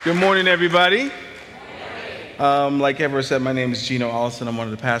Good morning, everybody. Like Everett said, my name is Gino Allison. I'm one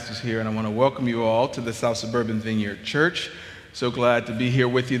of the pastors here, and I want to welcome you all to the South Suburban Vineyard Church. So glad to be here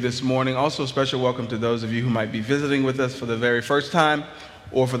with you this morning. Also, a special welcome to those of you who might be visiting with us for the very first time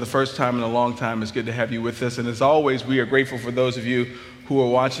or for the first time in a long time. It's good to have you with us. And as always, we are grateful for those of you who are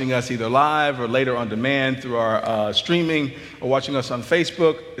watching us either live or later on demand through our streaming or watching us on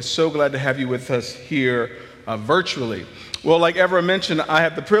Facebook. It's so glad to have you with us here virtually. Well, like Everett mentioned, I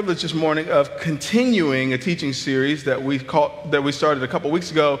have the privilege this morning of continuing a teaching series that we started a couple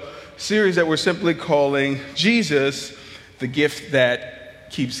weeks ago, a series that we're simply calling Jesus, the Gift That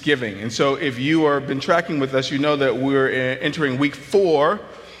Keeps Giving. And so if you have been tracking with us, you know that we're entering week 4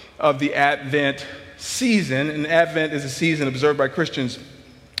 of the Advent season. And Advent is a season observed by Christians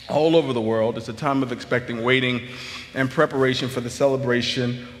all over the world. It's a time of expecting, waiting, and preparation for the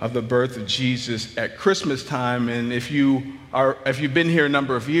celebration of the birth of Jesus at Christmas time. And if you've been here a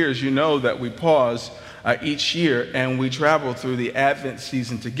number of years, you know that we pause each year and we travel through the Advent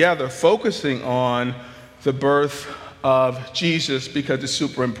season together, focusing on the birth of Jesus because it's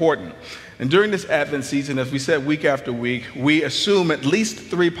super important. And during this Advent season, as we said week after week, we assume at least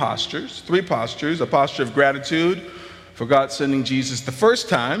three postures, a posture of gratitude for God sending Jesus the first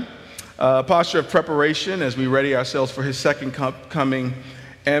time, a posture of preparation as we ready ourselves for his second coming,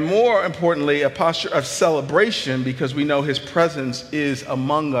 and more importantly, a posture of celebration because we know his presence is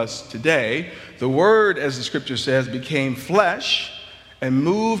among us today. The Word, as the scripture says, became flesh and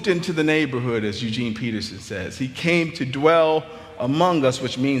moved into the neighborhood, as Eugene Peterson says. He came to dwell among us,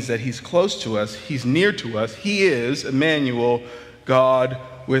 which means that he's close to us, he's near to us. He is Emmanuel, God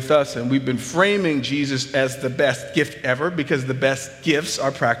with us. And we've been framing Jesus as the best gift ever because the best gifts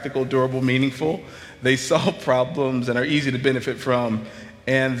are practical, durable, meaningful. They solve problems and are easy to benefit from,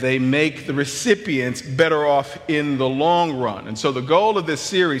 and they make the recipients better off in the long run. And so the goal of this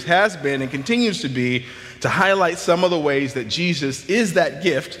series has been and continues to be to highlight some of the ways that Jesus is that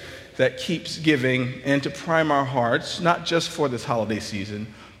gift that keeps giving and to prime our hearts, not just for this holiday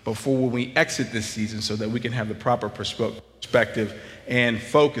season, but for when we exit this season so that we can have the proper perspective and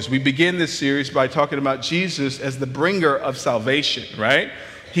focus. We begin this series by talking about Jesus as the bringer of salvation, right?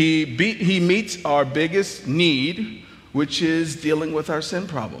 He meets our biggest need, which is dealing with our sin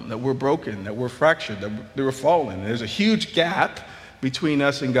problem, that we're broken, that we're fractured, that we're fallen. There's a huge gap between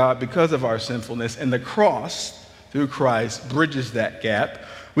us and God because of our sinfulness, and the cross, through Christ, bridges that gap.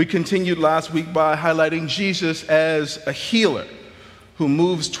 We continued last week by highlighting Jesus as a healer who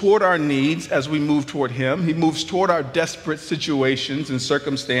moves toward our needs as we move toward him. He moves toward our desperate situations and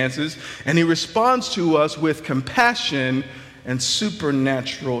circumstances, and he responds to us with compassion and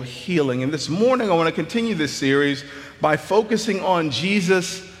supernatural healing. And this morning, I want to continue this series by focusing on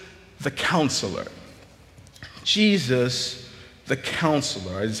Jesus, the counselor. Jesus, the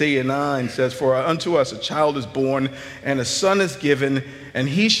counselor. Isaiah 9 says, "For unto us a child is born, and a son is given, and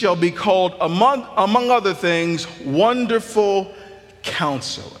he shall be called, among other things, Wonderful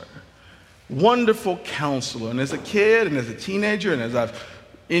Counselor." Wonderful Counselor. And as a kid and as a teenager and as I've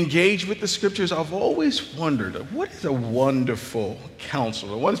engaged with the scriptures, I've always wondered, what is a wonderful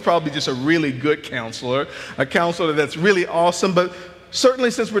counselor? One's probably just a really good counselor, a counselor that's really awesome, but certainly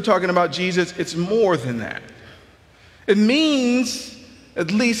since we're talking about Jesus, it's more than that. It means,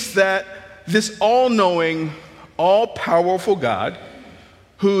 at least, that this all-knowing, all-powerful God,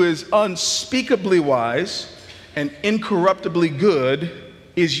 who is unspeakably wise and incorruptibly good,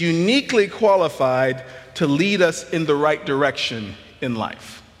 is uniquely qualified to lead us in the right direction in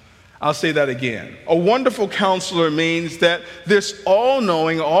life. I'll say that again. A wonderful counselor means that this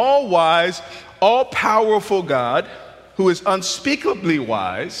all-knowing, all-wise, all-powerful God, who is unspeakably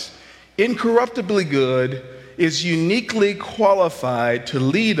wise, incorruptibly good, is uniquely qualified to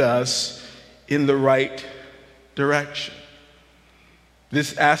lead us in the right direction.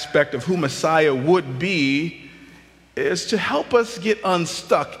 This aspect of who Messiah would be is to help us get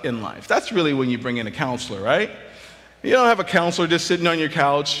unstuck in life. That's really when you bring in a counselor, right? You don't have a counselor just sitting on your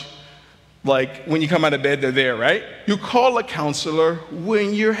couch, like when you come out of bed, they're there, right? You call a counselor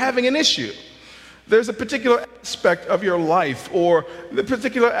when you're having an issue. There's a particular aspect of your life, or the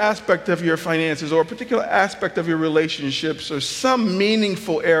particular aspect of your finances, or a particular aspect of your relationships, or some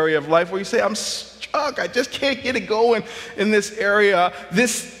meaningful area of life where you say, I'm stuck, I just can't get it going in this area.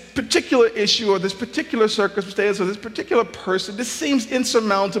 This particular issue or this particular circumstance or this particular person, this seems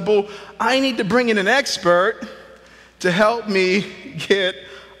insurmountable. I need to bring in an expert to help me get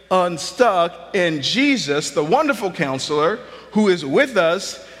unstuck. And Jesus, the wonderful counselor who is with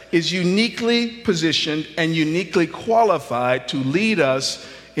us, is uniquely positioned and uniquely qualified to lead us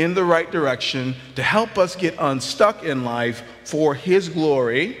in the right direction, to help us get unstuck in life for his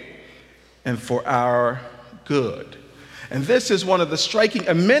glory and for our good. And this is one of the striking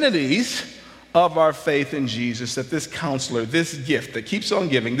amenities of our faith in Jesus, that this counselor, this gift that keeps on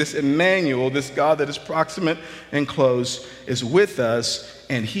giving, this Emmanuel, this God that is proximate and close, is with us,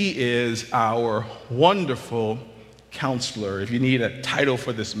 and he is our wonderful counselor. If you need a title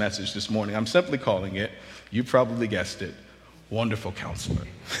for this message this morning, I'm simply calling it, you probably guessed it, Wonderful Counselor.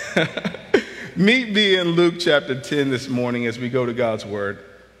 Meet me in Luke chapter 10 this morning as we go to God's Word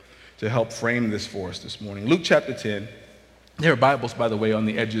to help frame this for us this morning. Luke chapter 10. There are Bibles, by the way, on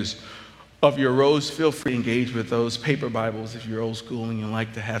the edges of your rows. Feel free to engage with those paper Bibles if you're old school and you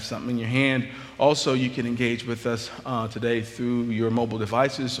like to have something in your hand. Also, you can engage with us today through your mobile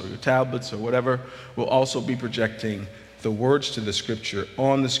devices or your tablets or whatever. We'll also be projecting the words to the scripture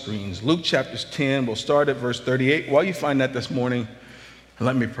on the screens. Luke chapter 10, we'll start at verse 38. While you find that this morning,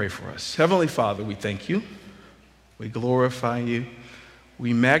 let me pray for us. Heavenly Father, we thank you. We glorify you.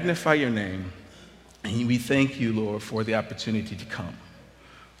 We magnify your name. And we thank you, Lord, for the opportunity to come.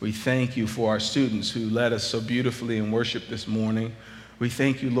 We thank you for our students who led us so beautifully in worship this morning. We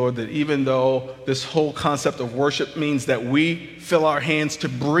thank you, Lord, that even though this whole concept of worship means that we fill our hands to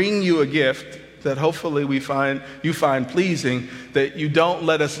bring you a gift that hopefully you find pleasing, that you don't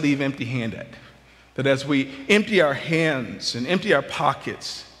let us leave empty-handed. That as we empty our hands and empty our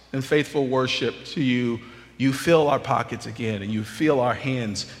pockets in faithful worship to you, you fill our pockets again and you fill our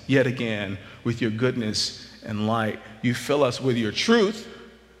hands yet again with your goodness and light. You fill us with your truth.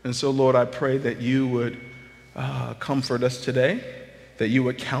 And so, Lord, I pray that you would comfort us today, that you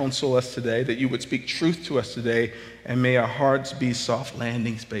would counsel us today, that you would speak truth to us today, and may our hearts be soft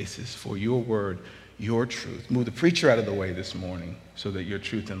landing spaces for your word, your truth. Move the preacher out of the way this morning so that your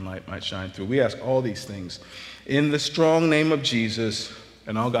truth and light might shine through. We ask all these things in the strong name of Jesus,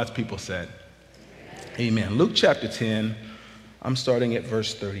 and all God's people said, amen. Luke chapter 10, I'm starting at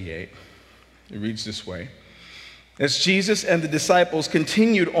verse 38. It reads this way. As Jesus and the disciples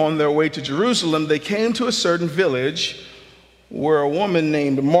continued on their way to Jerusalem, they came to a certain village where a woman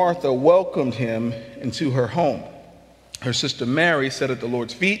named Martha welcomed him into her home. Her sister Mary sat at the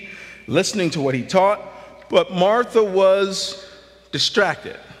Lord's feet, listening to what he taught, but Martha was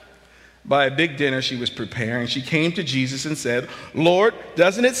distracted by a big dinner she was preparing. She came to Jesus and said, "Lord,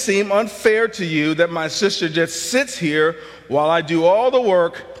 doesn't it seem unfair to you that my sister just sits here while I do all the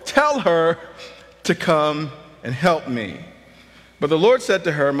work? Tell her to come and help me." But the Lord said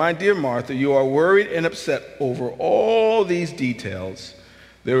to her, "My dear Martha, you are worried and upset over all these details.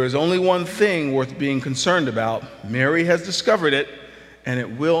 There is only one thing worth being concerned about. Mary has discovered it, and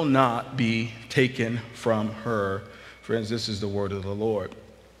it will not be taken from her." Friends, this is the word of the Lord.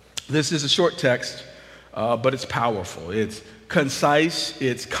 This is a short text, but it's powerful. It's concise,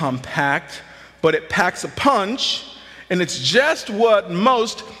 it's compact, but it packs a punch, and it's just what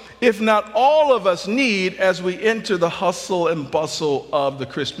most, if not all of us, need as we enter the hustle and bustle of the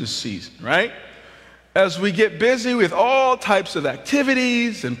Christmas season, right? As we get busy with all types of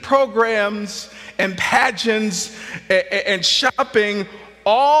activities and programs and pageants and shopping,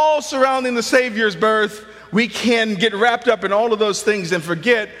 all surrounding the Savior's birth, we can get wrapped up in all of those things and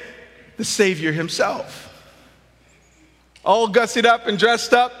forget the Savior himself. All gussied up and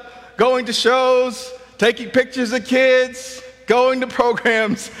dressed up, going to shows, taking pictures of kids, going to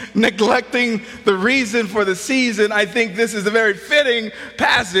programs, neglecting the reason for the season. I think this is a very fitting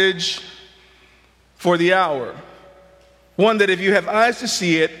passage for the hour. One that, if you have eyes to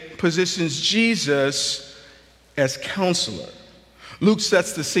see it, positions Jesus as counselor. Luke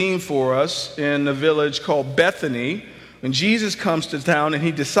sets the scene for us in a village called Bethany when Jesus comes to town and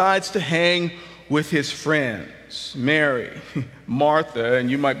he decides to hang with his friends, Mary, Martha, and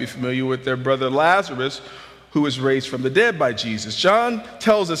you might be familiar with their brother Lazarus, who was raised from the dead by Jesus. John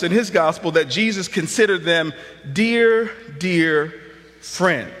tells us in his gospel that Jesus considered them dear, dear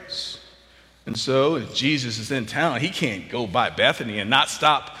friends. And so if Jesus is in town, he can't go by Bethany and not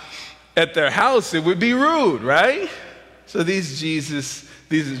stop at their house. It would be rude, right? So these are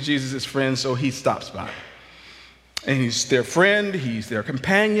Jesus' friends, so he stops by. And he's their friend, he's their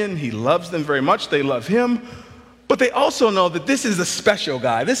companion, he loves them very much, they love him. But they also know that this is a special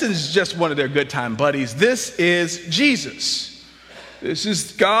guy. This is just one of their good time buddies. This is Jesus. This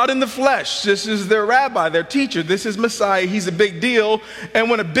is God in the flesh. This is their rabbi, their teacher. This is Messiah. He's a big deal. And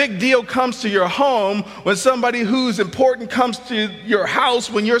when a big deal comes to your home, when somebody who's important comes to your house,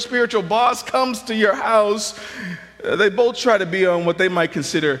 when your spiritual boss comes to your house, they both try to be on what they might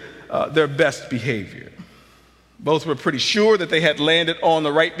consider their best behavior. Both were pretty sure that they had landed on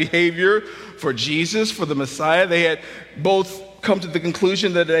the right behavior for Jesus, for the Messiah. They had both come to the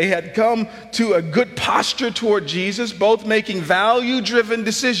conclusion that they had come to a good posture toward Jesus, both making value-driven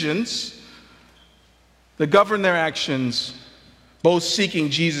decisions that govern their actions, both seeking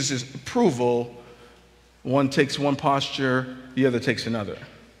Jesus' approval. One takes one posture, the other takes another.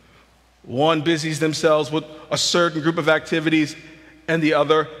 One busies themselves with a certain group of activities and the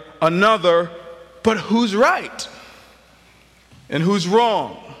other another. But who's right and who's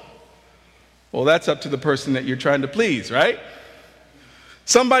wrong? Well, that's up to the person that you're trying to please, right?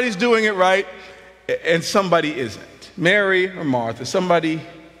 Somebody's doing it right and somebody isn't. Mary or Martha, somebody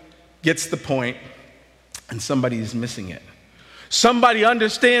gets the point and somebody is missing it. Somebody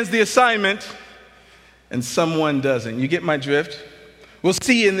understands the assignment and someone doesn't. You get my drift? We'll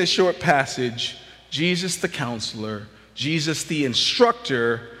see in this short passage, Jesus the counselor, Jesus the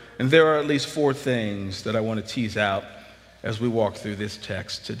instructor, and there are at least 4 things that I want to tease out as we walk through this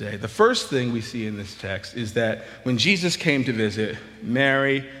text today. The first thing we see in this text is that when Jesus came to visit,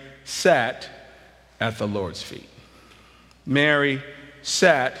 Mary sat at the Lord's feet. Mary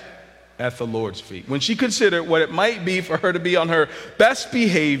sat at the Lord's feet. When she considered what it might be for her to be on her best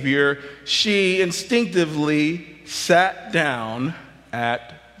behavior, she instinctively sat down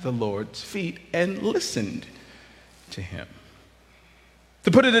at the Lord's feet and listened to him.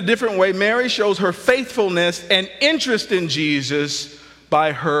 To put it a different way, Mary shows her faithfulness and interest in Jesus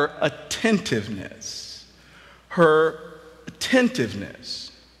by her attentiveness. Her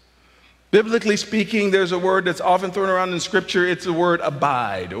attentiveness. Biblically speaking, there's a word that's often thrown around in Scripture. It's the word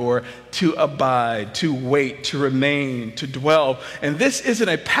abide, or to abide, to wait, to remain, to dwell. And this isn't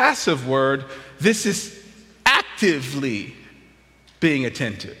a passive word. This is actively being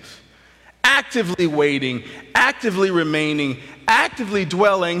attentive, actively waiting, actively remaining, actively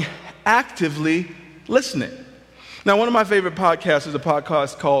dwelling, actively listening. Now, one of my favorite podcasts is a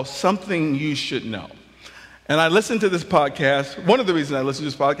podcast called Something You Should Know. And I listen to this podcast. One of the reasons I listen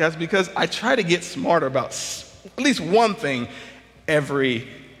to this podcast is because I try to get smarter about at least one thing every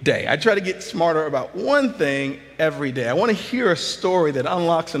day. I try to get smarter about one thing every day. I want to hear a story that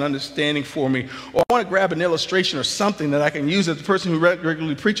unlocks an understanding for me, or I want to grab an illustration or something that I can use as the person who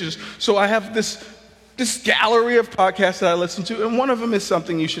regularly preaches. So I have this gallery of podcasts that I listen to, and one of them is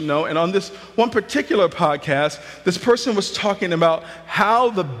Something You Should Know. And on this one particular podcast, this person was talking about how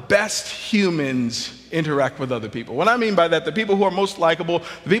the best humans interact with other people. What I mean by that, the people who are most likable,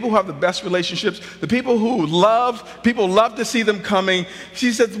 the people who have the best relationships, the people who people love to see them coming.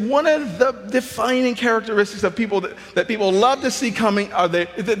 She said one of the defining characteristics of people that people love to see coming are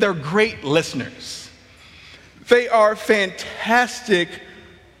that they're great listeners. They are fantastic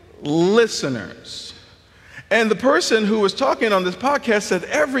listeners. And the person who was talking on this podcast said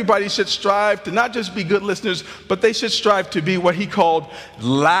everybody should strive to not just be good listeners, but they should strive to be what he called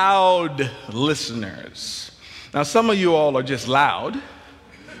loud listeners. Now, some of you all are just loud.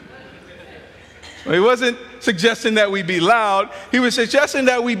 He wasn't suggesting that we be loud. He was suggesting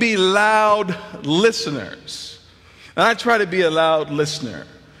that we be loud listeners. And I try to be a loud listener.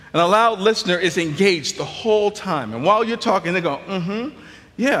 And a loud listener is engaged the whole time. And while you're talking, they go,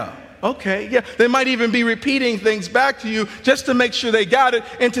 yeah. Okay, yeah. They might even be repeating things back to you just to make sure they got it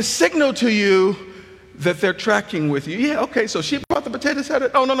and to signal to you that they're tracking with you. Yeah, okay, so she brought the potato salad.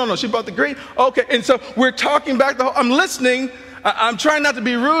 Oh, no, she brought the green. Okay, and so we're talking back. I'm listening. I'm trying not to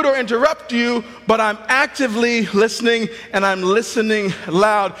be rude or interrupt you, but I'm actively listening, and I'm listening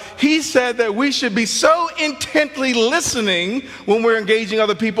loud. He said that we should be so intently listening when we're engaging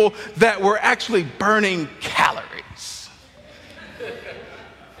other people that we're actually burning calories.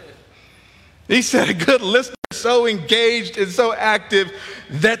 He said a good listener is so engaged and so active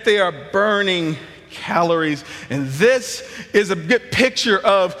that they are burning calories. And this is a good picture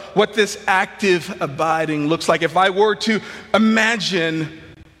of what this active abiding looks like. If I were to imagine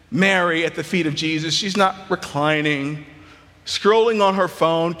Mary at the feet of Jesus, she's not reclining, scrolling on her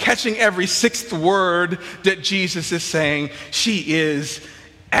phone, catching every 6th word that Jesus is saying. She is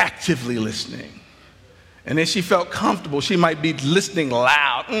actively listening. And then she felt comfortable. She might be listening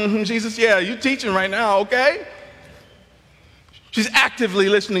loud. Jesus, yeah, you're teaching right now, okay? She's actively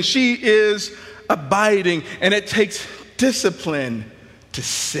listening. She is abiding. And it takes discipline to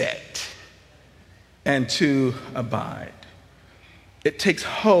sit and to abide. It takes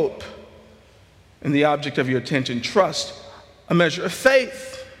hope in the object of your attention, trust, a measure of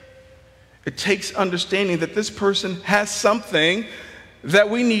faith. It takes understanding that this person has something that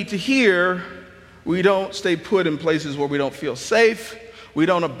we need to hear. We don't stay put in places where we don't feel safe. We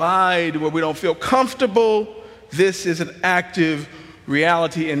don't abide where we don't feel comfortable. This is an active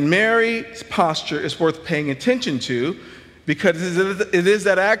reality. And Mary's posture is worth paying attention to because it is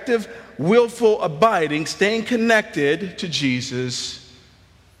that active willful abiding, staying connected to Jesus,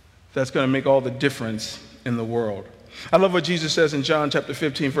 that's going to make all the difference in the world. I love what Jesus says in John chapter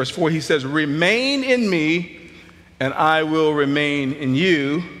 15, verse 4. He says, "Remain in me, and I will remain in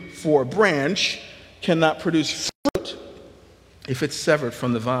you. For a branch cannot produce fruit if it's severed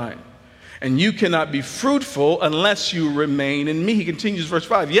from the vine. And you cannot be fruitful unless you remain in me." He continues, verse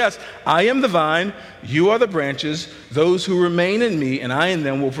 5. "Yes, I am the vine, you are the branches. Those who remain in me and I in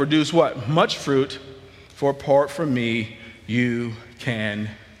them will produce" what? "Much fruit. For apart from me, you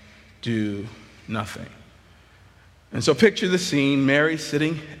can do nothing." And so picture the scene, Mary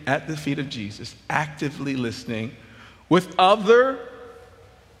sitting at the feet of Jesus, actively listening. With other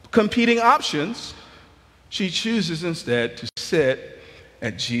competing options, she chooses instead to sit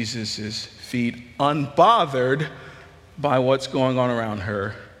at Jesus' feet, unbothered by what's going on around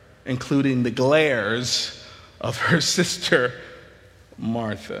her, including the glares of her sister,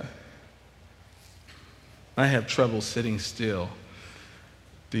 Martha. I have trouble sitting still.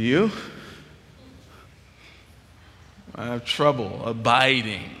 Do you? I have trouble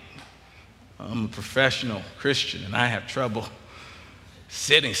abiding. I'm a professional Christian, and I have trouble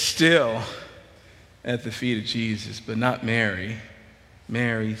sitting still at the feet of Jesus, but not Mary.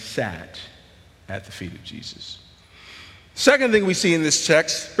 Mary sat at the feet of Jesus. Second thing we see in this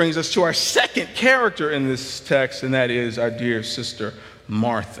text brings us to our second character in this text, and that is our dear sister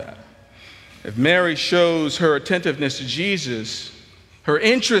Martha. If Mary shows her attentiveness to Jesus, her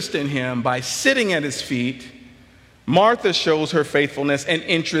interest in him by sitting at his feet, Martha shows her faithfulness and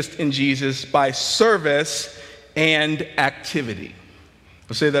interest in Jesus by service and activity.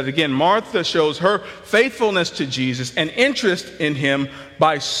 I'll say that again. Martha shows her faithfulness to Jesus and interest in him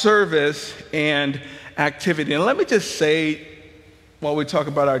by service and activity. And let me just say, while we talk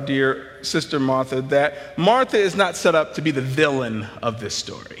about our dear sister Martha, that Martha is not set up to be the villain of this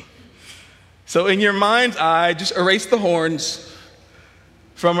story. So in your mind's eye, just erase the horns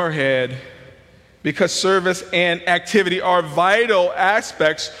from her head, because service and activity are vital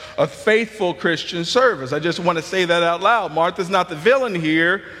aspects of faithful Christian service. I just want to say that out loud. Martha's not the villain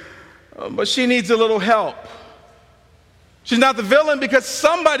here, but she needs a little help. She's not the villain because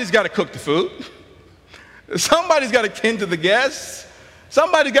somebody's got to cook the food. Somebody's got to tend to the guests.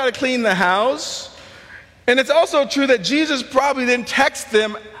 Somebody's got to clean the house. And it's also true that Jesus probably didn't text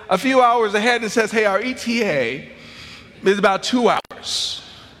them a few hours ahead and says, "Hey, our ETA is about 2 hours."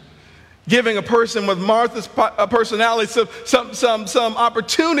 Giving a person with Martha's personality some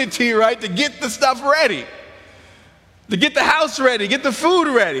opportunity, right, to get the stuff ready, to get the house ready, get the food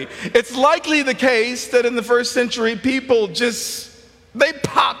ready. It's likely the case that in the first century, people they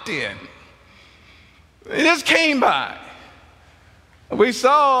popped in. They just came by. We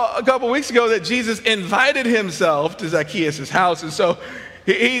saw a couple weeks ago that Jesus invited himself to Zacchaeus' house, and so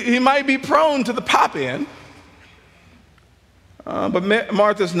he might be prone to the pop in. But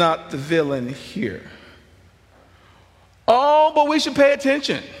Martha's not the villain here. Oh, but we should pay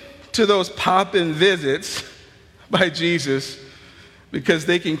attention to those pop-in visits by Jesus, because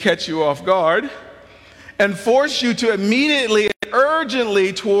they can catch you off guard and force you to immediately and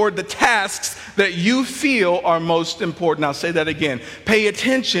urgently toward the tasks that you feel are most important. I'll say that again. Pay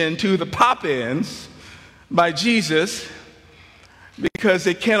attention to the pop-ins by Jesus, because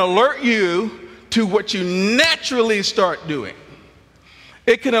it can alert you to what you naturally start doing.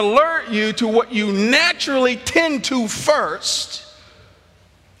 It can alert you to what you naturally tend to first,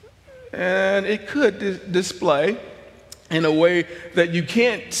 and it could display in a way that you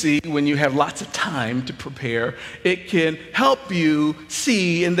can't see when you have lots of time to prepare. It can help you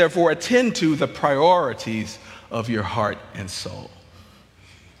see and therefore attend to the priorities of your heart and soul.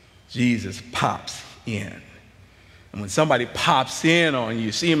 Jesus pops in. And when somebody pops in on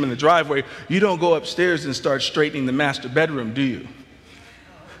you, see him in the driveway, you don't go upstairs and start straightening the master bedroom, do you?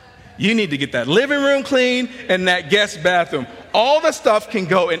 You need to get that living room clean and that guest bathroom. All the stuff can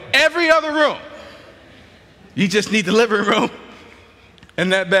go in every other room. You just need the living room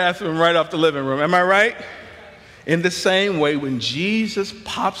and that bathroom right off the living room. Am I right? In the same way, when Jesus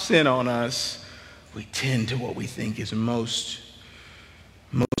pops in on us, we tend to what we think is most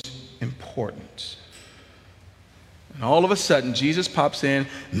important. And all of a sudden, Jesus pops in.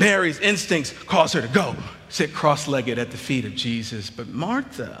 Mary's instincts cause her to go sit cross-legged at the feet of Jesus. But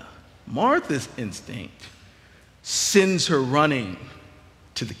Martha's instinct sends her running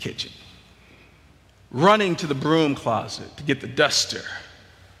to the kitchen, running to the broom closet to get the duster,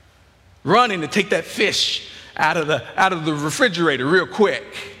 running to take that fish out of the refrigerator real quick.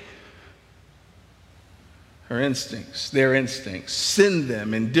 Their instincts, send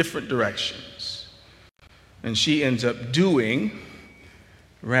them in different directions. And she ends up doing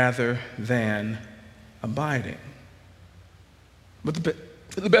rather than abiding. With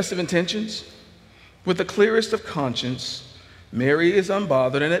the best of intentions, with the clearest of conscience, Mary is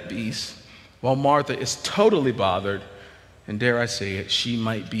unbothered and at peace, while Martha is totally bothered, and dare I say it, she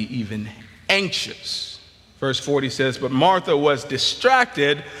might be even anxious. Verse 40 says, but Martha was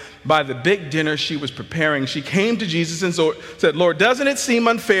distracted by the big dinner she was preparing. She came to Jesus and said, Lord, doesn't it seem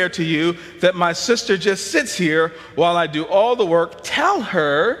unfair to you that my sister just sits here while I do all the work? Tell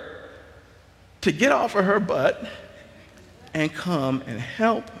her to get off of her butt and come and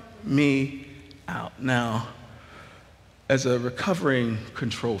help me out. Now, as a recovering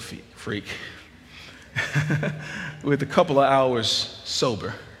control freak with a couple of hours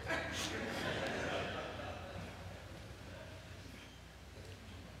sober,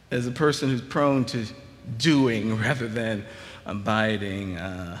 as a person who's prone to doing rather than abiding,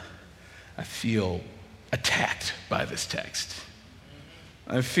 I feel attacked by this text.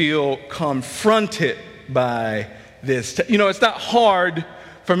 I feel confronted by this. It's not hard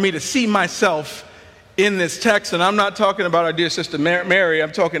for me to see myself in this text, and I'm not talking about our dear sister Mary,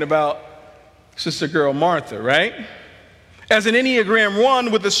 I'm talking about sister girl Martha, right? As an Enneagram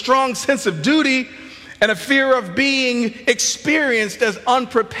 1 with a strong sense of duty and a fear of being experienced as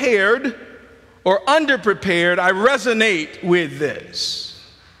unprepared or underprepared, I resonate with this.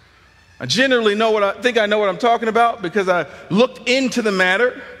 I generally know what I know what I'm talking about because I looked into the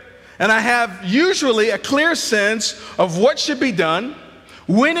matter, and I have usually a clear sense of what should be done,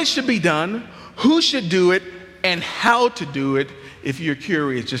 when it should be done, who should do it, and how to do it. If you're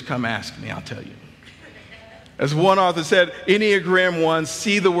curious, just come ask me, I'll tell you. As one author said, Enneagram 1,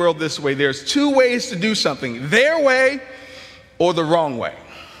 see the world this way. There's two ways to do something, their way or the wrong way.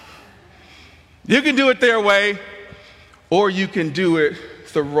 You can do it their way, or you can do it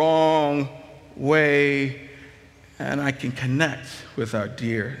the wrong way. And I can connect with our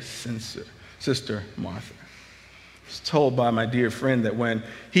dear sister Martha. I was told by my dear friend that when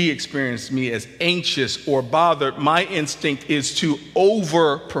he experienced me as anxious or bothered, my instinct is to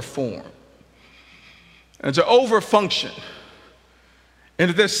overperform and to overfunction.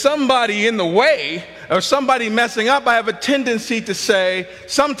 And if there's somebody in the way or somebody messing up, I have a tendency to say,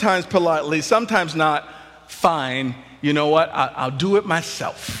 sometimes politely, sometimes not, fine, you know what, I'll do it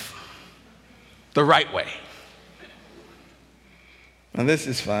myself, the right way. Now this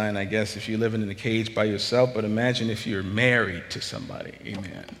is fine, I guess, if you're living in a cage by yourself, but imagine if you're married to somebody,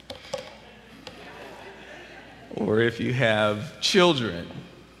 amen. Or if you have children,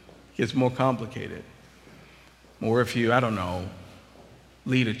 it gets more complicated. Or if you,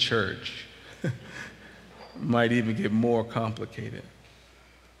 lead a church, it might even get more complicated.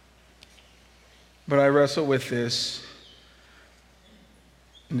 But I wrestle with this,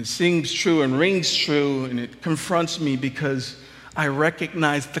 and it seems true and rings true, and it confronts me because I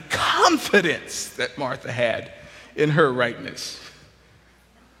recognize the confidence that Martha had in her rightness.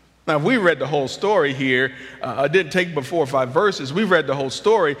 Now, if we read the whole story here, it didn't take but 4 or 5 verses. We read the whole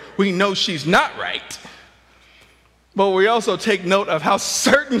story. We know she's not right. But we also take note of how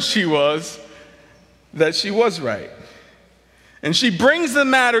certain she was that she was right. And she brings the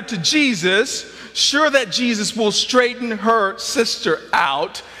matter to Jesus, sure that Jesus will straighten her sister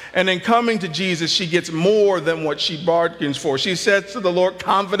out. And in coming to Jesus, she gets more than what she bargains for. She says to the Lord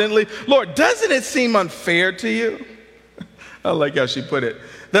confidently, Lord, doesn't it seem unfair to you? I like how she put it,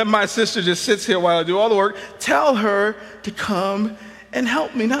 that my sister just sits here while I do all the work. Tell her to come and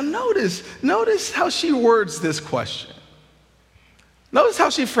help me. Now notice how she words this question. Notice how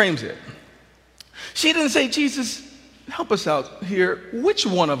she frames it. She didn't say, Jesus, help us out here. Which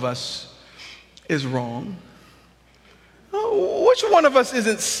one of us is wrong? Which one of us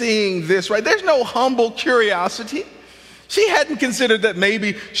isn't seeing this right? There's no humble curiosity. She hadn't considered that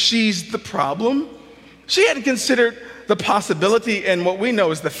maybe she's the problem. She hadn't considered the possibility, and what we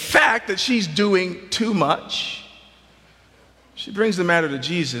know is the fact that she's doing too much. She brings the matter to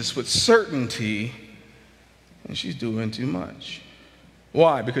Jesus with certainty, and she's doing too much.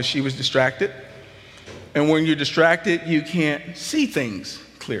 Why? Because she was distracted. And when you're distracted, you can't see things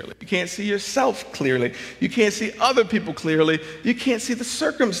clearly. You can't see yourself clearly. You can't see other people clearly. You can't see the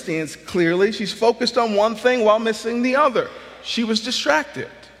circumstance clearly. She's focused on one thing while missing the other. She was distracted.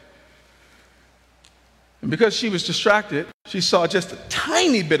 And because she was distracted, she saw just a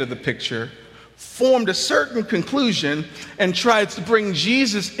tiny bit of the picture, formed a certain conclusion, and tried to bring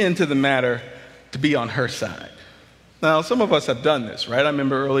Jesus into the matter to be on her side. Now, some of us have done this, right? I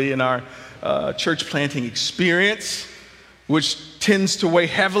remember early in our church planting experience, which tends to weigh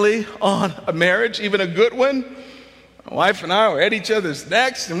heavily on a marriage, even a good one. My wife and I were at each other's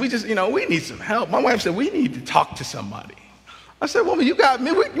necks, and we just, we need some help. My wife said, we need to talk to somebody. I said, woman, you got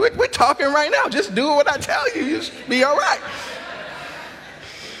me. We're talking right now. Just do what I tell you. You should be all right.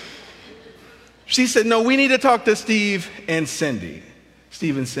 She said, no, we need to talk to Steve and Cindy.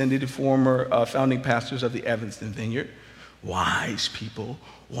 Steve and Cindy, the former founding pastors of the Evanston Vineyard. Wise people,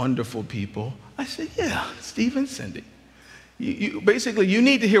 wonderful people. I said, yeah, Steve and Cindy. Basically, you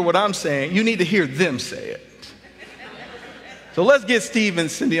need to hear what I'm saying. You need to hear them say it. So let's get Steve and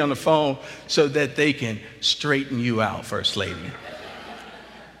Cindy on the phone so that they can straighten you out, First Lady.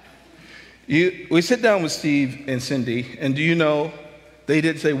 We sit down with Steve and Cindy, and do you know, they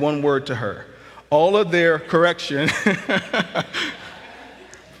didn't say one word to her. All of their correction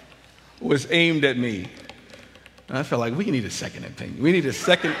was aimed at me. And I felt like we need a second opinion. We need a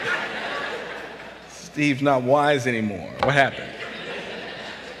second. Steve's not wise anymore. What happened?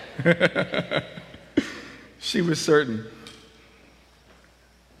 She was certain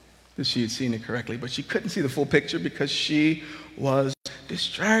that she had seen it correctly, but she couldn't see the full picture because she was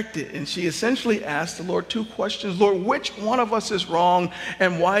distracted. And she essentially asked the Lord two questions. Lord, which one of us is wrong,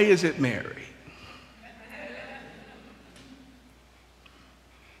 and why is it Mary?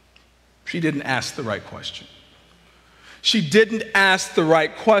 She didn't ask the right question. She didn't ask the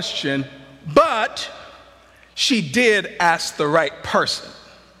right question, but she did ask the right person.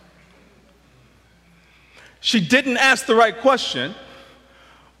 She didn't ask the right question,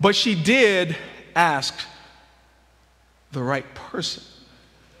 but she did ask the right person.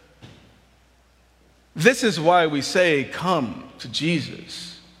 This is why we say, come to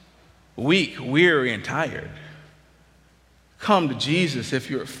Jesus, weak, weary, and tired. Come to Jesus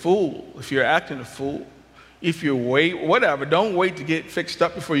if you're a fool, if you're acting a fool, if you're whatever. Don't wait to get fixed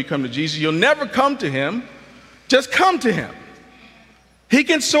up before you come to Jesus. You'll never come to him. Just come to him. He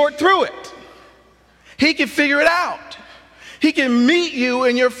can sort through it. He can figure it out. He can meet you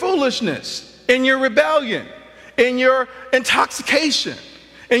in your foolishness, in your rebellion, in your intoxication,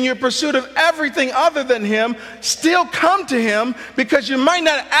 in your pursuit of everything other than him. Still come to him, because you might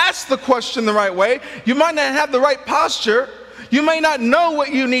not ask the question the right way. You might not have the right posture. You may not know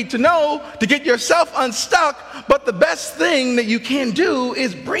what you need to know to get yourself unstuck, but the best thing that you can do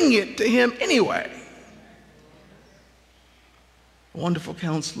is bring it to him anyway. Wonderful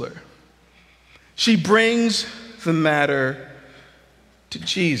counselor. She brings the matter to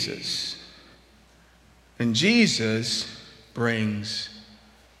Jesus, and Jesus brings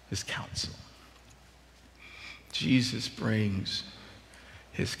his counsel. Jesus brings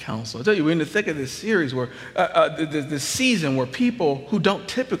his counsel. I'll tell you, we're in the thick of this series where, this season where people who don't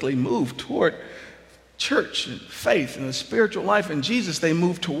typically move toward church and faith and the spiritual life in Jesus, they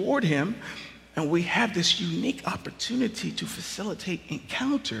move toward him. And we have this unique opportunity to facilitate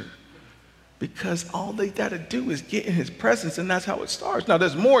encounter, because all they got to do is get in his presence, and that's how it starts. Now,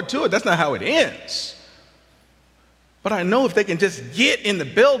 there's more to it. That's not how it ends. But I know if they can just get in the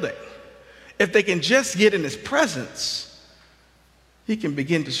building, if they can just get in his presence, he can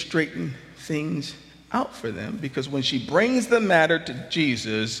begin to straighten things out for them, because when she brings the matter to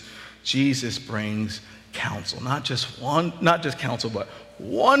Jesus, Jesus brings counsel. Not just counsel, but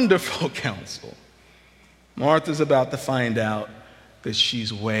wonderful counsel. Martha's about to find out that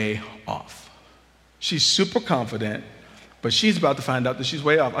she's way off. She's super confident, but she's about to find out that she's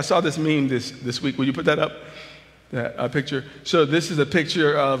way off. I saw this meme this week. Will you put that up? That picture. So this is a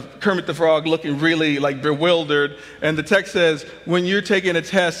picture of Kermit the Frog looking really like bewildered. And the text says, when you're taking a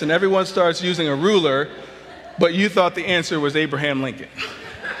test and everyone starts using a ruler, but you thought the answer was Abraham Lincoln.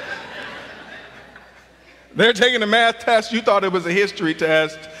 They're taking a math test, you thought it was a history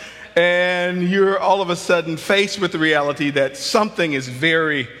test, and you're all of a sudden faced with the reality that something is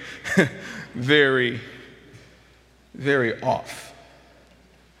very, very, very off.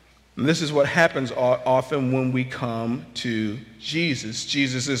 And this is what happens often when we come to Jesus.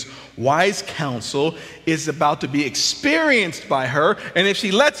 Jesus' wise counsel is about to be experienced by her, and if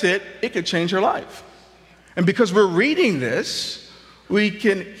she lets it, it could change her life. And because we're reading this, we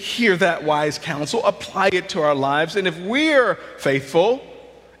can hear that wise counsel, apply it to our lives, and if we're faithful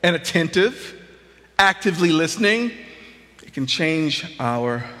and attentive, actively listening, it can change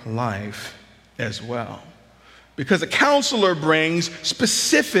our life as well. Because a counselor brings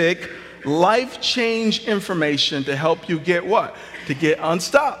specific life change information to help you get what? To get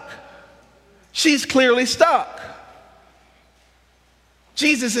unstuck. She's clearly stuck.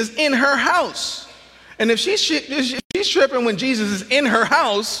 Jesus is in her house. And if she's tripping when Jesus is in her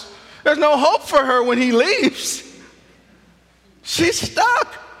house, there's no hope for her when he leaves. She's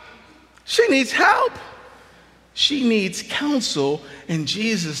stuck. She needs help. She needs counsel, and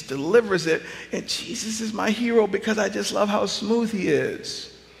Jesus delivers it. And Jesus is my hero because I just love how smooth he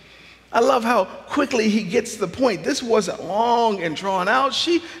is. I love how quickly he gets the point. This wasn't long and drawn out.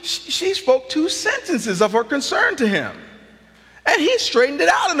 She spoke 2 sentences of her concern to him. And he straightened it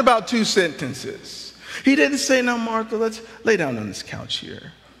out in about 2 sentences. He didn't say, now, Martha, let's lay down on this couch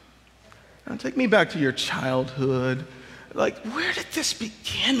here. Now, take me back to your childhood. Like, where did this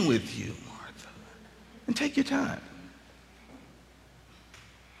begin with you, Martha? And take your time.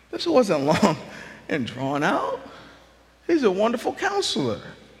 This wasn't long and drawn out. He's a wonderful counselor.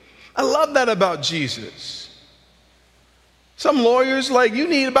 I love that about Jesus. Some lawyers, you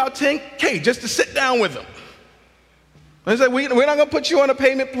need about $10K just to sit down with them. They say, we're not going to put you on a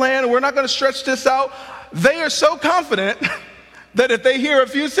payment plan, and we're not going to stretch this out. They are so confident that if they hear a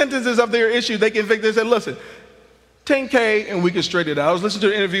few sentences of their issue, they can think, they say, listen, $10K and we can straighten it out. I was listening to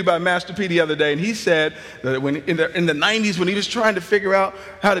an interview by Master P the other day, and he said that when in the 90s, when he was trying to figure out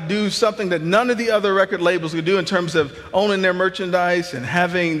how to do something that none of the other record labels could do in terms of owning their merchandise and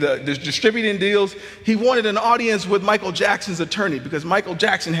having the distributing deals, he wanted an audience with Michael Jackson's attorney because Michael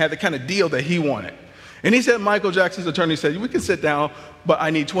Jackson had the kind of deal that he wanted. And he said, Michael Jackson's attorney said, we can sit down, but I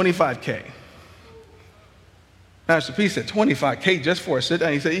need $25K. Master P said, $25K just for a sit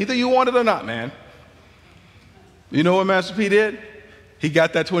down? He said, either you want it or not, man. You know what Master P did? He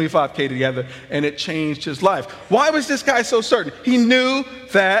got that $25K together, and it changed his life. Why was this guy so certain? He knew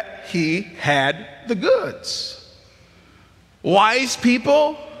that he had the goods. Wise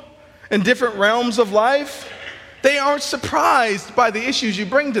people in different realms of life, they aren't surprised by the issues you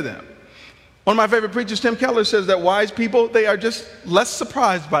bring to them. One of my favorite preachers, Tim Keller, says that wise people, they are just less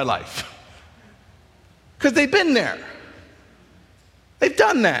surprised by life because they've been there. They've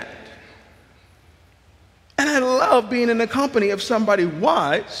done that. And I love being in the company of somebody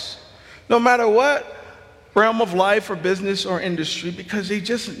wise, no matter what realm of life or business or industry, because they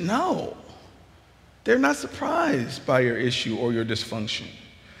just know. They're not surprised by your issue or your dysfunction.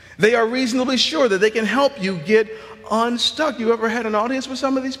 They are reasonably sure that they can help you get unstuck. You ever had an audience with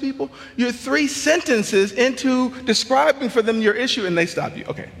some of these people? You're 3 sentences into describing for them your issue, and they stop you.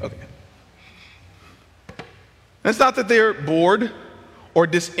 Okay. It's not that they're bored or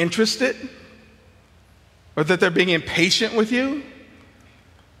disinterested or that they're being impatient with you.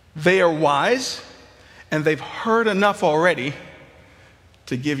 They are wise, and they've heard enough already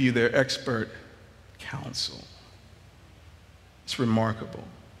to give you their expert counsel. It's remarkable.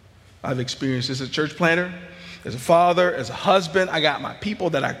 I've experienced this as a church planter, as a father, as a husband. I got my people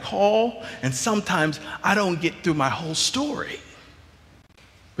that I call, and sometimes I don't get through my whole story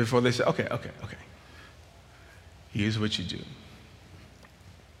before they say, okay. Here's what you do.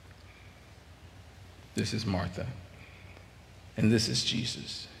 This is Martha, and this is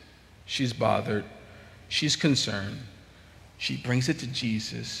Jesus. She's bothered. She's concerned. She brings it to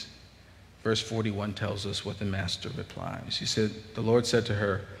Jesus. Verse 41 tells us what the master replies. He said, the Lord said to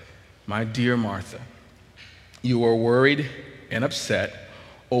her, my dear Martha, you are worried and upset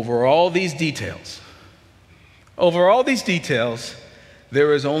over all these details. Over all these details,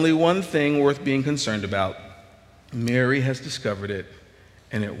 there is only one thing worth being concerned about. Mary has discovered it,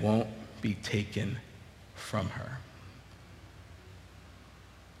 and it won't be taken from her.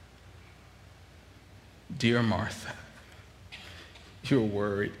 Dear Martha, you're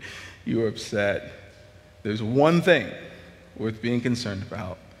worried, you're upset. There's one thing worth being concerned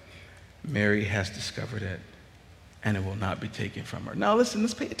about. Mary has discovered it, and it will not be taken from her. Now listen,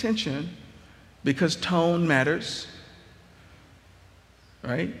 let's pay attention, because tone matters,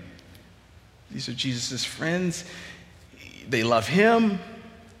 right? These are Jesus' friends. They love him.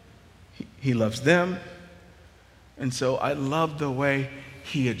 He loves them. And so I love the way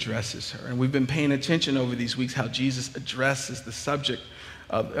he addresses her. And we've been paying attention over these weeks how Jesus addresses the subject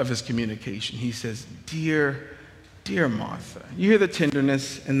of his communication. He says, dear Martha. You hear the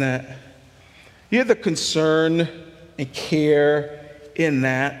tenderness in that? You hear the concern and care in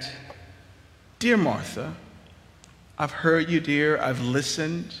that? Dear Martha, I've heard you, dear. I've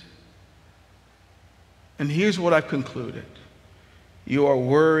listened. And here's what I've concluded. You are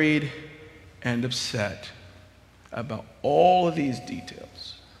worried and upset about all of these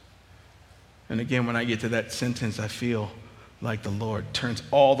details. And again, when I get to that sentence, I feel like the Lord turns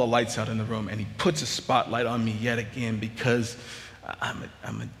all the lights out in the room and he puts a spotlight on me yet again, because I'm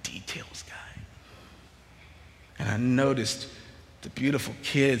a details guy. And I noticed the beautiful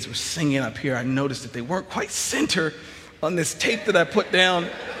kids were singing up here. I noticed that they weren't quite center on this tape that I put down.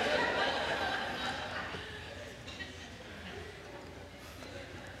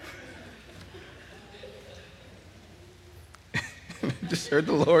 Just heard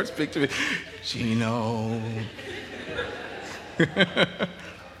the Lord speak to me. Gino.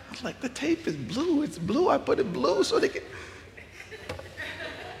 Like, the tape is blue. It's blue. I put it blue so they can.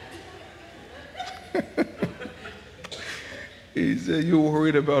 He said, you're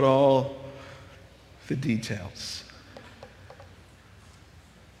worried about all the details.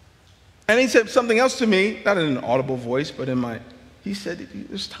 And he said something else to me, not in an audible voice, but he said,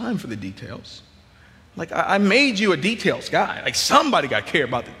 there's time for the details. Like, I made you a details guy. Like, somebody got to care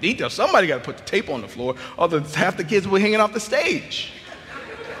about the details. Somebody got to put the tape on the floor, other half the kids were hanging off the stage.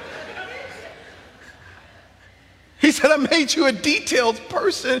 He said, I made you a details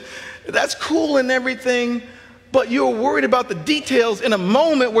person. That's cool and everything, but you're worried about the details in a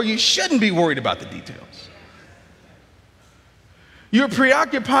moment where you shouldn't be worried about the details. You're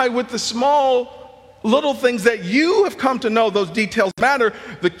preoccupied with the small, little things that you have come to know those details matter.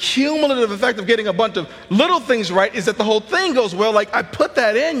 The cumulative effect of getting a bunch of little things right is that the whole thing goes well. Like, I put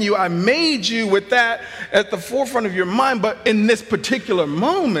that in you. I made you with that at the forefront of your mind. But in this particular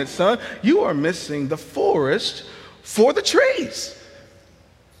moment, son, you are missing the forest for the trees.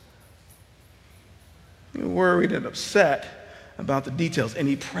 You're worried and upset about the details. And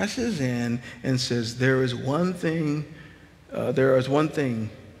he presses in and says, there is one thing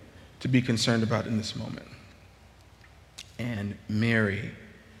to be concerned about in this moment. And Mary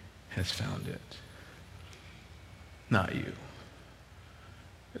has found it, not you.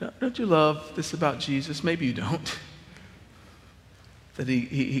 Don't you love this about Jesus? Maybe you don't. That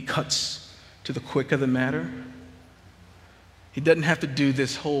he cuts to the quick of the matter. He doesn't have to do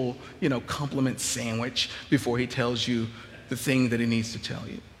this whole, compliment sandwich before he tells you the thing that he needs to tell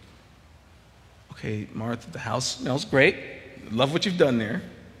you. Okay, Martha, the house smells great. Love what you've done there.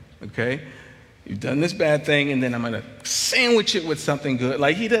 Okay? You've done this bad thing, and then I'm going to sandwich it with something good.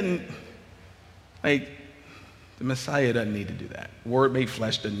 The Messiah doesn't need to do that. Word made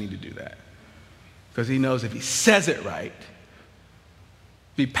flesh doesn't need to do that. Because he knows if he says it right,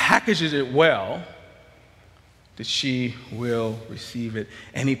 if he packages it well, that she will receive it.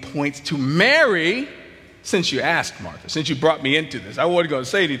 And he points to Mary, since you asked, Martha, since you brought me into this. I wasn't going to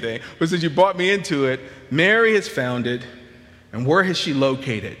say anything, but since you brought me into it, Mary has found it. And where has she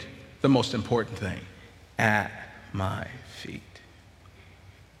located the most important thing? At my feet.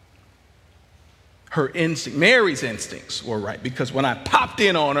 Mary's instincts were right, because when I popped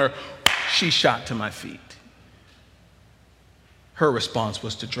in on her, she shot to my feet. Her response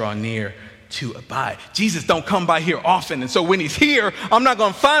was to draw near, to abide. Jesus don't come by here often, and so when he's here, I'm not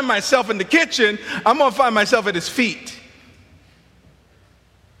going to find myself in the kitchen. I'm going to find myself at his feet.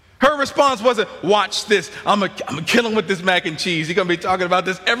 Her response wasn't, watch this. I'm going to kill him with this mac and cheese. He's going to be talking about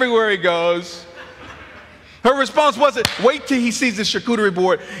this everywhere he goes. Her response wasn't, wait till he sees the charcuterie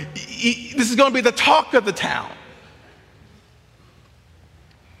board. This is going to be the talk of the town.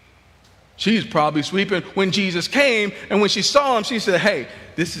 She's probably sweeping when Jesus came, and when she saw him, she said, hey,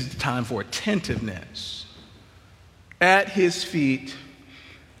 this is the time for attentiveness. At his feet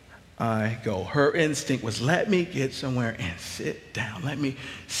I go. Her instinct was, let me get somewhere and sit down. Let me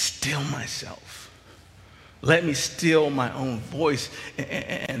still myself. Let me still my own voice.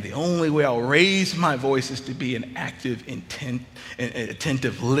 And the only way I'll raise my voice is to be an active,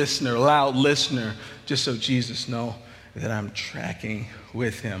 attentive listener, loud listener, just so Jesus knows that I'm tracking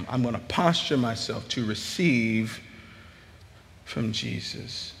with him. I'm going to posture myself to receive from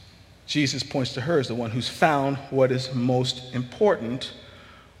Jesus. Jesus points to her as the one who's found what is most important.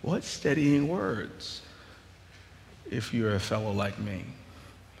 What steadying words if you're a fellow like me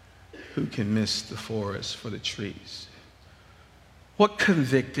who can miss the forest for the trees? What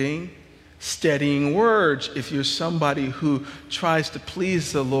convicting, steadying words if you're somebody who tries to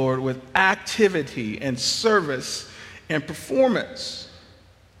please the Lord with activity and service and performance?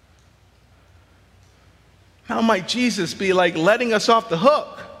 How might Jesus be like letting us off the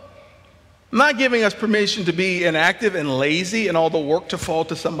hook? Not giving us permission to be inactive and lazy and all the work to fall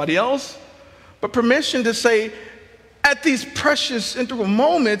to somebody else, but permission to say, at these precious integral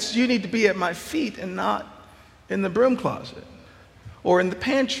moments, you need to be at my feet and not in the broom closet or in the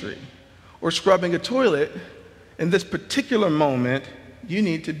pantry or scrubbing a toilet. In this particular moment, you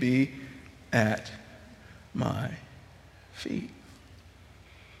need to be at my feet.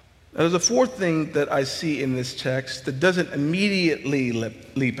 Now, there's a fourth thing that I see in this text that doesn't immediately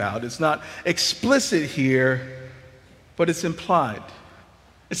leap out. It's not explicit here, but it's implied.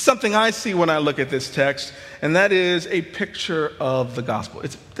 It's something I see when I look at this text, and that is a picture of the gospel.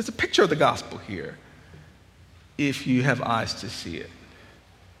 There's a picture of the gospel here, if you have eyes to see it.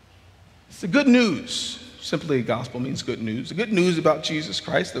 It's the good news. Simply, gospel means good news. The good news about Jesus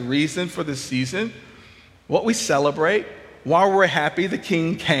Christ, the reason for this season, what we celebrate, why we're happy the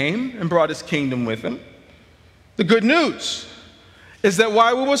King came and brought his kingdom with him. The good news is that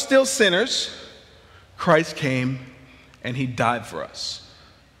while we were still sinners, Christ came and he died for us.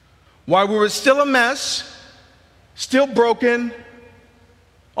 While we were still a mess, still broken,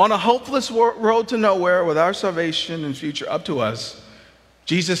 on a hopeless road to nowhere with our salvation and future up to us,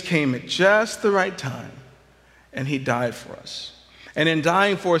 Jesus came at just the right time, and he died for us. And in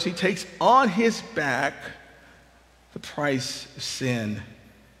dying for us, he takes on his back the price of sin,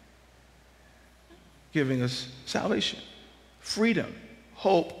 giving us salvation, freedom,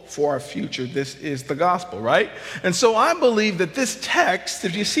 hope for our future. This is the gospel, right? And so I believe that this text,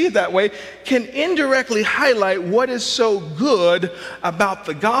 if you see it that way, can indirectly highlight what is so good about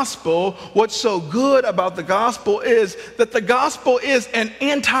the gospel. What's so good about the gospel is that the gospel is an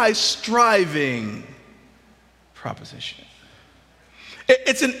anti-striving proposition.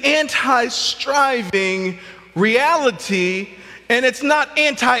 It's an anti-striving reality, and it's not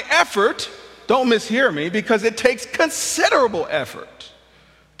anti-effort. Don't mishear me, because it takes considerable effort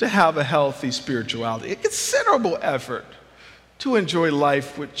to have a healthy spirituality, a considerable effort to enjoy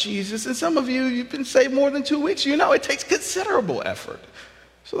life with Jesus. And some of you, you've been saved more than 2 weeks. You know it takes considerable effort.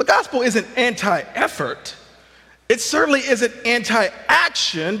 So the gospel isn't anti-effort. It certainly isn't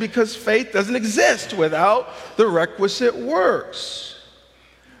anti-action, because faith doesn't exist without the requisite works.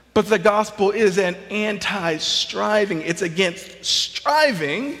 But the gospel is an anti-striving. It's against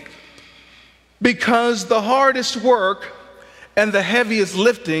striving, because the hardest work and the heaviest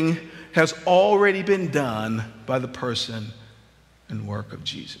lifting has already been done by the person and work of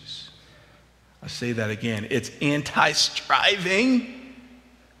Jesus. I say that again. It's anti-striving,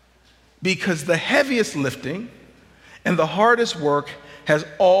 because the heaviest lifting and the hardest work has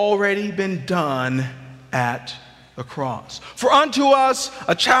already been done at the cross. For unto us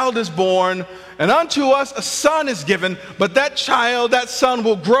a child is born, and unto us a son is given, but that child, that son,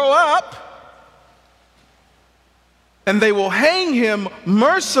 will grow up, and they will hang him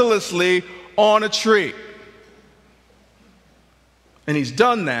mercilessly on a tree. And he's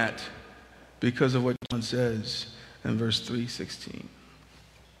done that because of what John says in verse 3:16.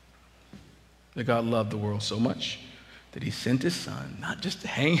 That God loved the world so much that he sent his son, not just to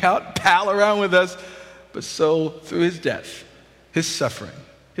hang out, pal around with us, but so through his death, his suffering,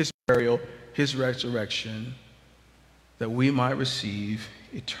 his burial, his resurrection, that we might receive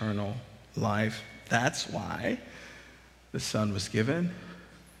eternal life. That's why the son was given.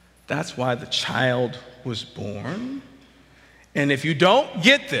 That's why the child was born. And if you don't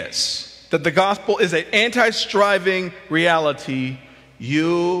get this, that the gospel is an anti-striving reality,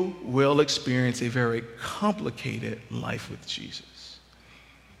 you will experience a very complicated life with Jesus.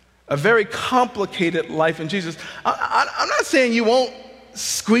 A very complicated life in Jesus. I'm not saying you won't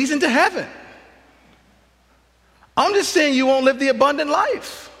squeeze into heaven. I'm just saying you won't live the abundant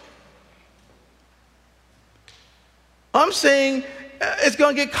life. I'm saying it's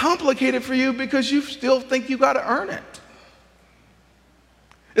going to get complicated for you because you still think you got to earn it.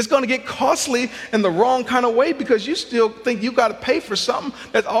 It's going to get costly in the wrong kind of way because you still think you got to pay for something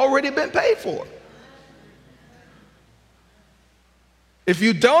that's already been paid for. If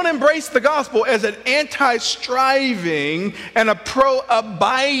you don't embrace the gospel as an anti-striving and a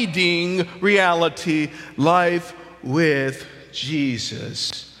pro-abiding reality, life with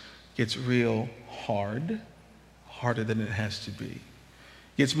Jesus gets real hard. Harder than it has to be.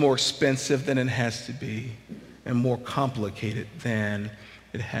 Gets more expensive than it has to be, and more complicated than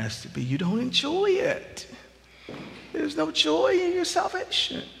it has to be. You don't enjoy it. There's no joy in your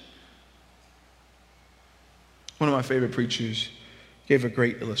salvation. One of my favorite preachers gave a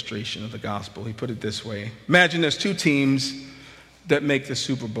great illustration of the gospel. He put it this way. Imagine there's two teams that make the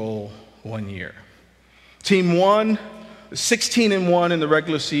Super Bowl one year. Team one, 16-1 in the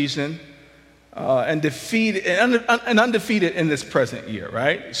regular season, and undefeated in this present year,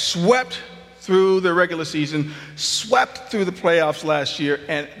 right? Swept through the regular season, swept through the playoffs last year,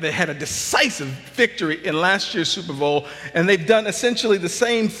 and they had a decisive victory in last year's Super Bowl, and they've done essentially the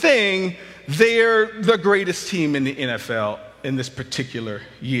same thing. They're the greatest team in the NFL in this particular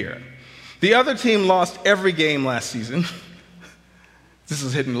year. The other team lost every game last season. This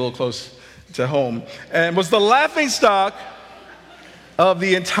is hitting a little close to home, and was the laughingstock of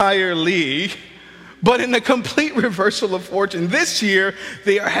the entire league, but in a complete reversal of fortune. This year,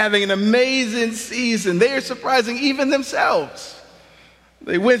 they are having an amazing season. They are surprising even themselves.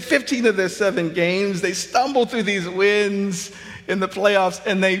 They win 15 of their 7 games. They stumble through these wins in the playoffs,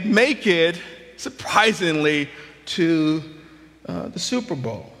 and they make it, surprisingly, to the Super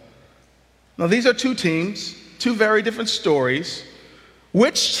Bowl. Now, these are two teams, two very different stories.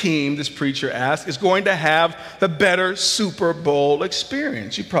 Which team, this preacher asked, is going to have the better Super Bowl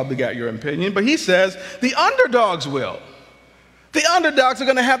experience? You probably got your opinion, but he says the underdogs will. The underdogs are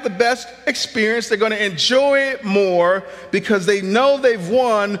going to have the best experience. They're going to enjoy it more because they know they've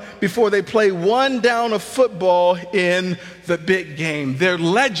won before they play one down of football in the big game. They're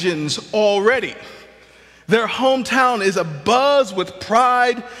legends already. Their hometown is abuzz with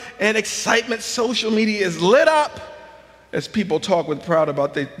pride and excitement. Social media is lit up as people talk with pride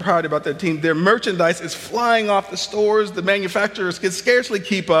about their team. Their merchandise is flying off the stores. The manufacturers can scarcely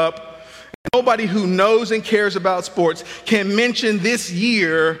keep up. Nobody who knows and cares about sports can mention this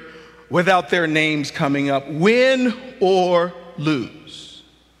year without their names coming up, win or lose.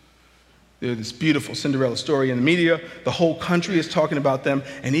 There's this beautiful Cinderella story in the media. The whole country is talking about them,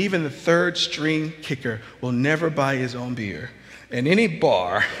 and even the third string kicker will never buy his own beer in any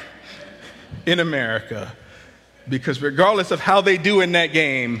bar in America, because regardless of how they do in that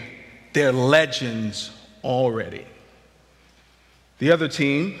game, they're legends already. The other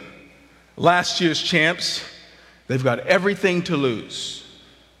team, last year's champs, they've got everything to lose.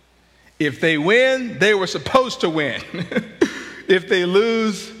 If they win, they were supposed to win. If they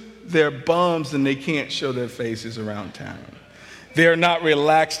lose, they're bums and they can't show their faces around town. They're not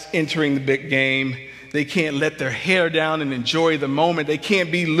relaxed entering the big game. They can't let their hair down and enjoy the moment. They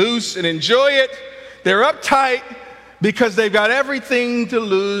can't be loose and enjoy it. They're uptight because they've got everything to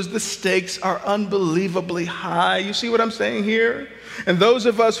lose. The stakes are unbelievably high. You see what I'm saying here? And those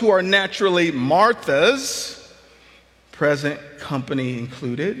of us who are naturally Marthas, present company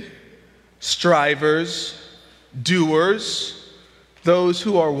included, strivers, doers, those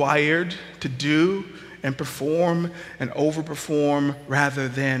who are wired to do and perform and overperform rather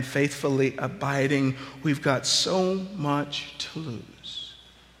than faithfully abiding, we've got so much to lose.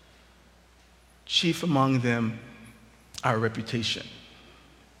 Chief among them, our reputation.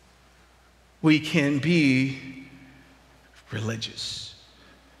 We can be religious.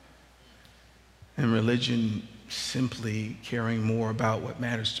 And religion simply caring more about what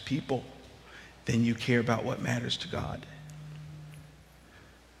matters to people than you care about what matters to God.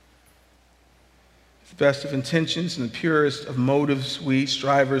 The best of intentions and the purest of motives, we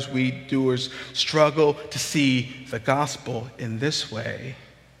strivers, we doers struggle to see the gospel in this way,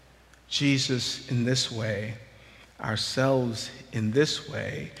 Jesus in this way, ourselves in this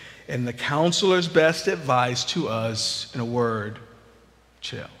way, and the counselor's best advice to us, in a word,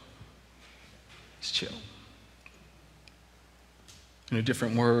 chill. It's chill. In a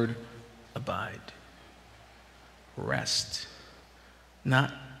different word, abide. Rest.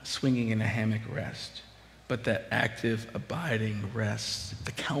 Not swinging in a hammock rest, but that active, abiding rest.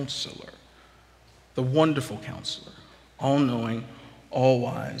 The counselor, the wonderful counselor, all-knowing,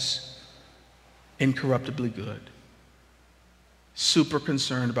 all-wise, incorruptibly good, super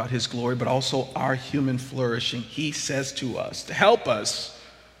concerned about his glory, but also our human flourishing. He says to us, to help us,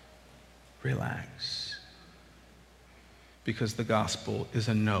 relax. Because the gospel is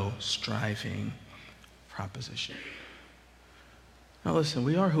a no striving proposition. Now listen,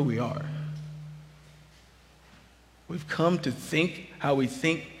 we are who we are. We've come to think how we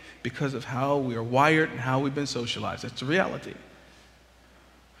think because of how we are wired and how we've been socialized. That's the reality.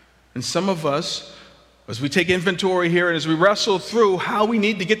 And some of us, as we take inventory here and as we wrestle through how we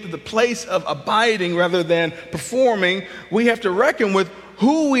need to get to the place of abiding rather than performing, we have to reckon with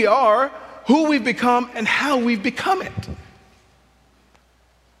who we are, who we've become, and how we've become it.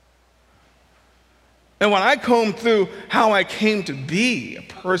 And when I comb through how I came to be a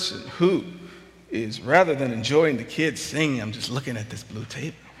person who is, rather than enjoying the kids singing, I'm just looking at this blue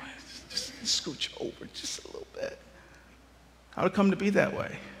tape. Just scooch over just a little bit. How did it come to be that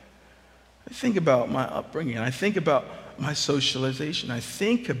way? I think about my upbringing. I think about my socialization. I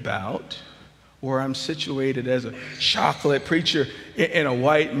think about where I'm situated as a chocolate preacher in a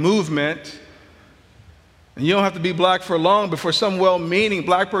white movement. And you don't have to be black for long before some well-meaning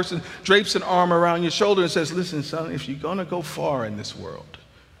black person drapes an arm around your shoulder and says, listen, son, if you're going to go far in this world,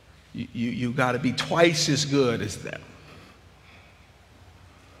 you got to be twice as good as them.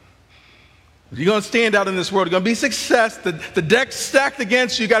 If you're going to stand out in this world, you're going to be success. The deck's stacked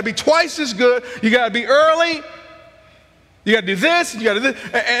against you. You got to be twice as good. You got to be early. You got to do this, you got to do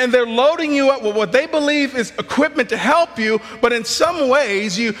this. And they're loading you up with what they believe is equipment to help you, but in some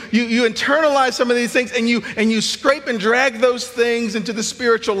ways you internalize some of these things and you scrape and drag those things into the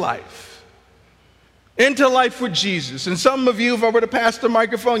spiritual life, into life with Jesus. And some of you, if I were to pass the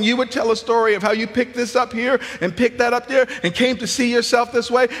microphone, you would tell a story of how you picked this up here and picked that up there and came to see yourself this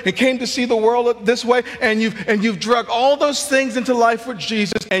way and came to see the world this way, and you've drug all those things into life with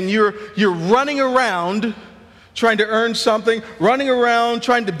Jesus, and you're running around trying to earn something, running around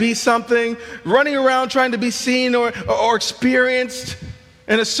trying to be something, running around trying to be seen or experienced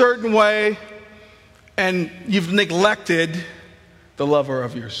in a certain way, and you've neglected the lover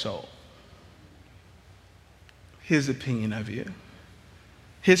of your soul. His opinion of you,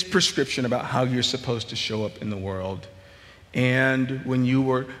 his prescription about how you're supposed to show up in the world. And when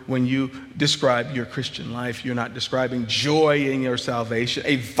you describe your Christian life, you're not describing joy in your salvation,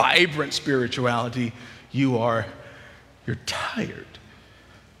 a vibrant spirituality. You're tired.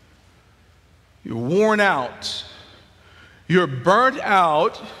 You're worn out. You're burnt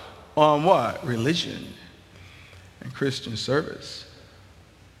out on what? Religion and Christian service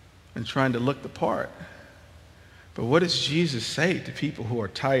and trying to look the part. But what does Jesus say to people who are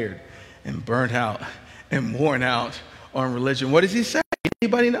tired and burnt out and worn out on religion? What does he say?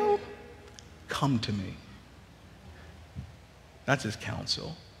 Anybody know? Come to me. That's his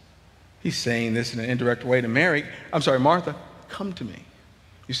counsel. He's saying this in an indirect way to Martha, come to me.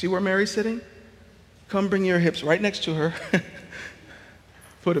 You see where Mary's sitting? Come bring your hips right next to her.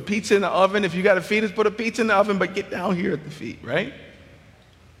 Put a pizza in the oven. If you got a fetus, put a pizza in the oven, but get down here at the feet, right?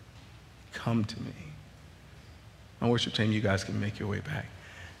 Come to me. My worship team, you guys can make your way back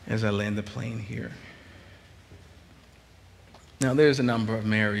as I land the plane here. Now, there's a number of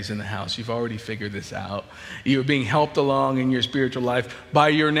Marys in the house. You've already figured this out. You're being helped along in your spiritual life by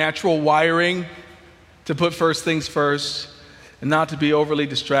your natural wiring to put first things first and not to be overly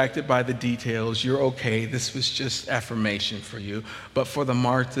distracted by the details. You're okay. This was just affirmation for you. But for the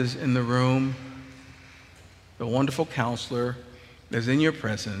Marthas in the room, the wonderful counselor is in your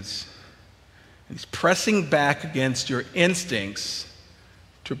presence. And he's pressing back against your instincts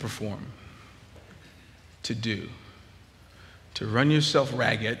to perform, to do, to run yourself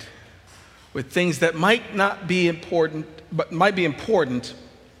ragged with things that might not be important, but might be important,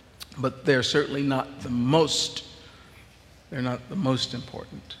 but they're certainly not the most. They're not the most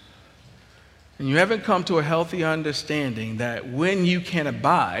important. And you haven't come to a healthy understanding that when you can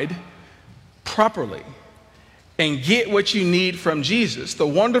abide properly and get what you need from Jesus, the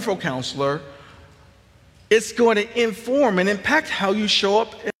wonderful counselor, it's going to inform and impact how you show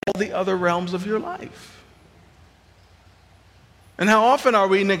up in all the other realms of your life. And how often are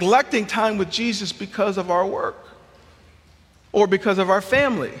we neglecting time with Jesus because of our work, or because of our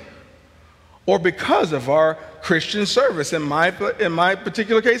family, or because of our Christian service? In my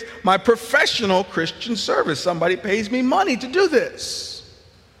particular case, my professional Christian service. Somebody pays me money to do this.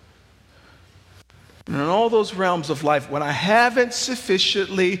 And in all those realms of life, when I haven't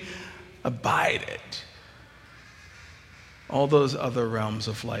sufficiently abided, all those other realms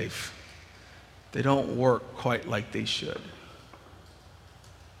of life, they don't work quite like they should.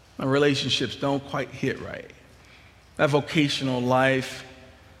 My relationships don't quite hit right. That vocational life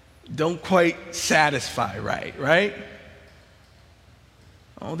don't quite satisfy right?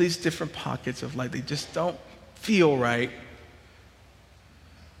 All these different pockets of life, they just don't feel right.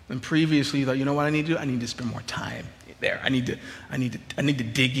 And previously you thought, you know what I need to do? I need to spend more time there. I need to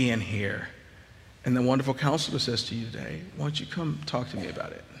dig in here. And the wonderful counselor says to you today, why don't you come talk to me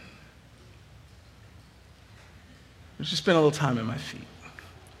about it? Just spend a little time at my feet.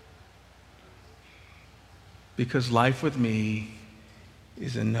 Because life with me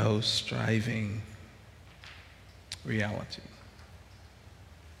is a no striving reality.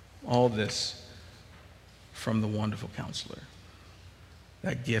 All this from the wonderful counselor,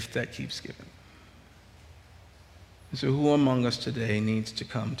 that gift that keeps giving. And so who among us today needs to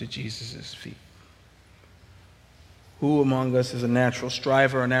come to Jesus' feet? Who among us is a natural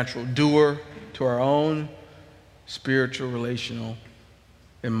striver, a natural doer to our own spiritual, relational,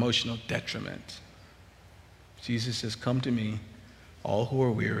 emotional detriment? Jesus says, come to me, all who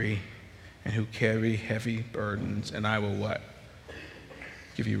are weary and who carry heavy burdens, and I will what?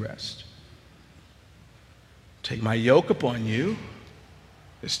 Give you rest. Take my yoke upon you.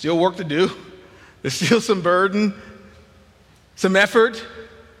 There's still work to do. There's still some burden, some effort.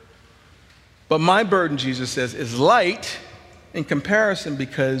 But my burden, Jesus says, is light in comparison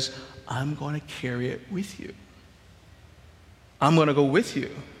because I'm going to carry it with you. I'm going to go with you.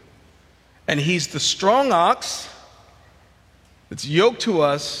 And he's the strong ox that's yoked to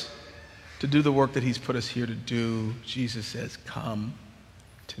us to do the work that he's put us here to do. Jesus says, come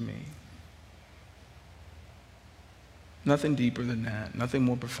to me. Nothing deeper than that, nothing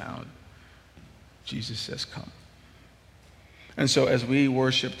more profound. Jesus says, come. And so as we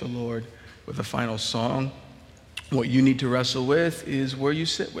worship the Lord with a final song, what you need to wrestle with is where you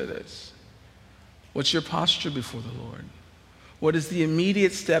sit with us. What's your posture before the Lord? What is the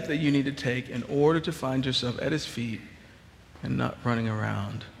immediate step that you need to take in order to find yourself at his feet and not running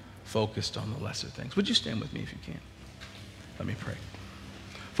around focused on the lesser things? Would you stand with me if you can? Let me pray.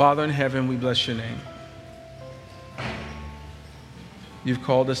 Father in heaven, we bless your name. You've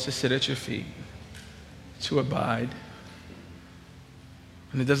called us to sit at your feet, to abide,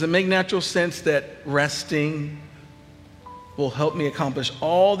 And it doesn't make natural sense that resting will help me accomplish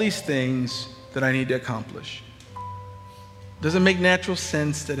all these things that I need to accomplish. It doesn't make natural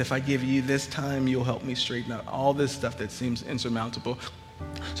sense that if I give you this time, you'll help me straighten out all this stuff that seems insurmountable.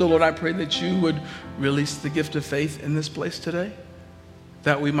 So, Lord, I pray that you would release the gift of faith in this place today,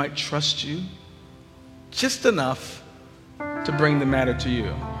 that we might trust you just enough to bring the matter to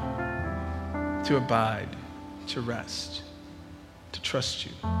you, to abide, to rest, to trust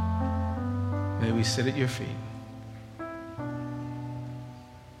you. May we sit at your feet.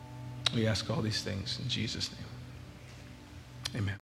 We ask all these things in Jesus' name. Amen.